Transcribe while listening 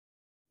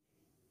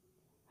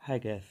Hi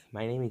guys,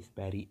 my name is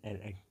Barry and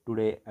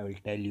today I will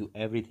tell you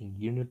everything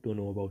you need to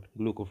know about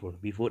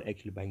Glucofort before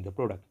actually buying the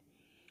product.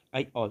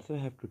 I also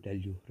have to tell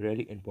you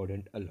really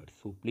important alerts,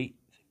 so please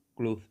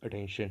close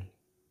attention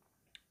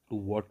to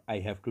what I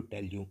have to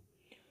tell you.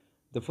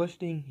 The first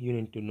thing you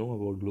need to know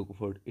about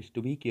Glucofort is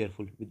to be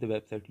careful with the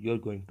website you are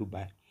going to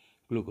buy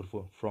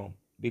Glucofort from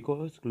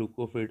because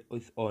Glucofort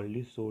is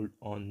only sold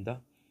on the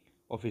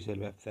official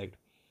website.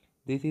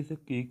 This is a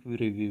quick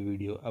review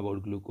video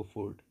about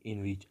Glucofort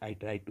in which I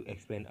try to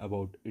explain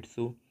about it,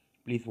 so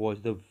please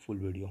watch the full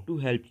video. To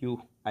help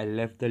you, I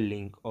left the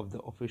link of the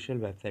official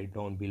website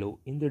down below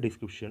in the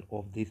description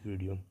of this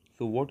video.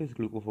 So what is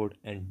Glucofort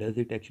and does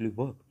it actually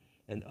work?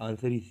 And the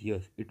answer is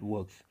yes, it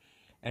works.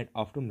 And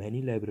after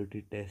many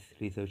laboratory tests,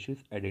 researchers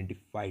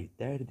identified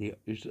that there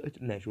is a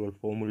natural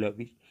formula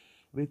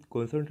with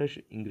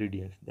concentration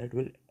ingredients that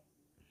will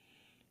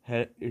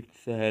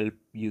help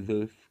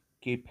users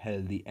keep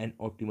healthy and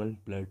optimal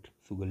blood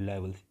sugar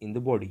levels in the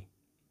body.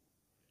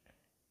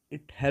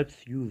 It helps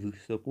users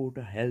support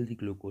a healthy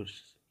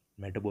glucose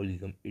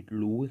metabolism. It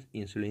lowers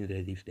insulin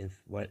resistance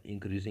while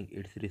increasing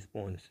its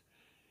response.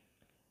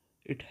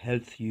 It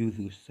helps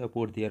users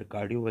support their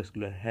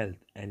cardiovascular health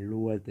and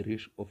lower the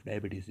risk of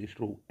diabetes,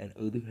 stroke, and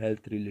other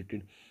health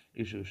related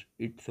issues.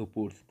 It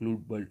supports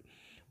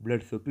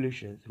blood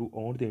circulation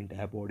throughout the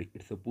entire body.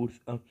 It supports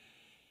a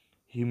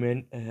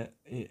human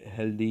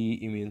healthy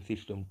immune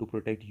system to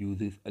protect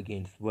users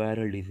against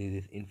viral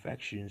diseases,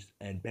 infections,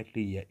 and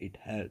bacteria. It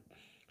helps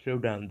slow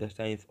down the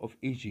signs of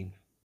aging.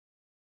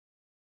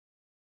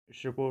 It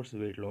supports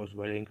weight loss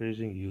while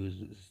increasing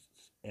users'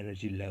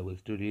 energy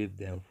levels to relieve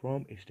them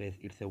from stress.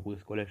 It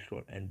supports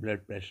cholesterol and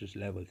blood pressure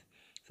levels.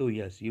 So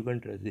yes, you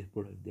can trust this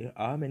product. There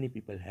are many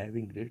people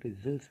having great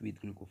results with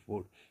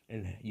Glucofort,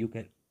 and you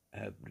can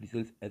have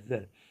results as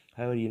well.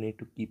 However, you need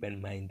to keep in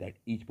mind that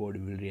each body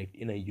will react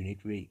in a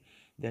unique way.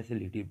 That's a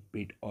little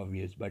bit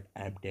obvious, but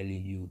I'm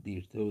telling you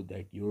this so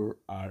that you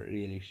are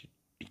realistic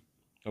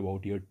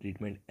about your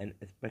treatment and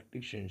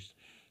expectations.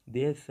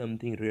 There's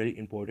something really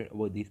important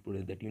about this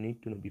product that you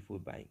need to know before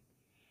buying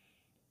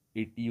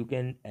it. You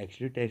can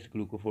actually test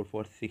Glucofort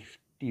for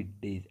 60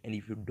 days, and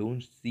if you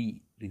don't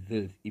see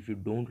results, if you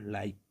don't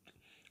like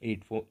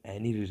it for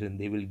any reason,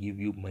 they will give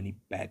you money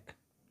back.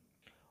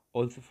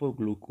 Also, for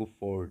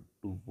Glucofort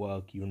to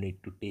work, you need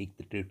to take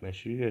the treatment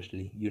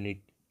seriously. You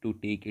need to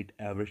take it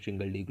every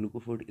single day.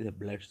 Glucofort is a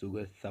blood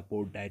sugar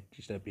support diet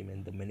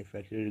supplement. The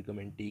manufacturer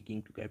recommend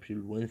taking two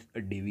capsules once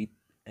a day with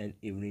an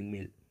evening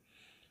meal.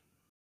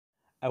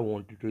 I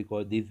wanted to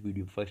record this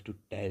video first to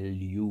tell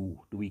you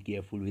to be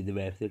careful with the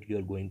website you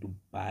are going to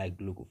buy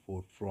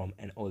Glucofort from,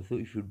 and also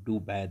if you do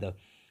buy the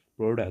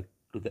product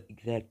to the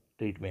exact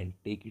treatment,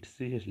 take it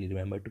seriously.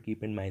 Remember to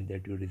keep in mind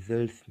that your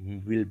results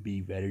will be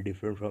very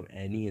different from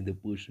any other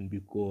person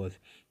because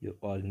your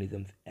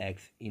organism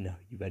acts in a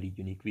very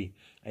unique way.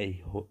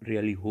 I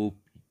really hope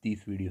this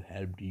video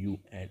helped you,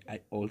 and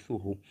I also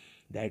hope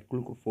that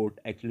Glucofort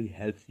actually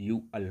helps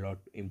you a lot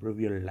to improve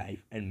your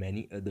life and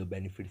many other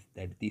benefits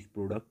that this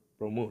product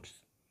promotes.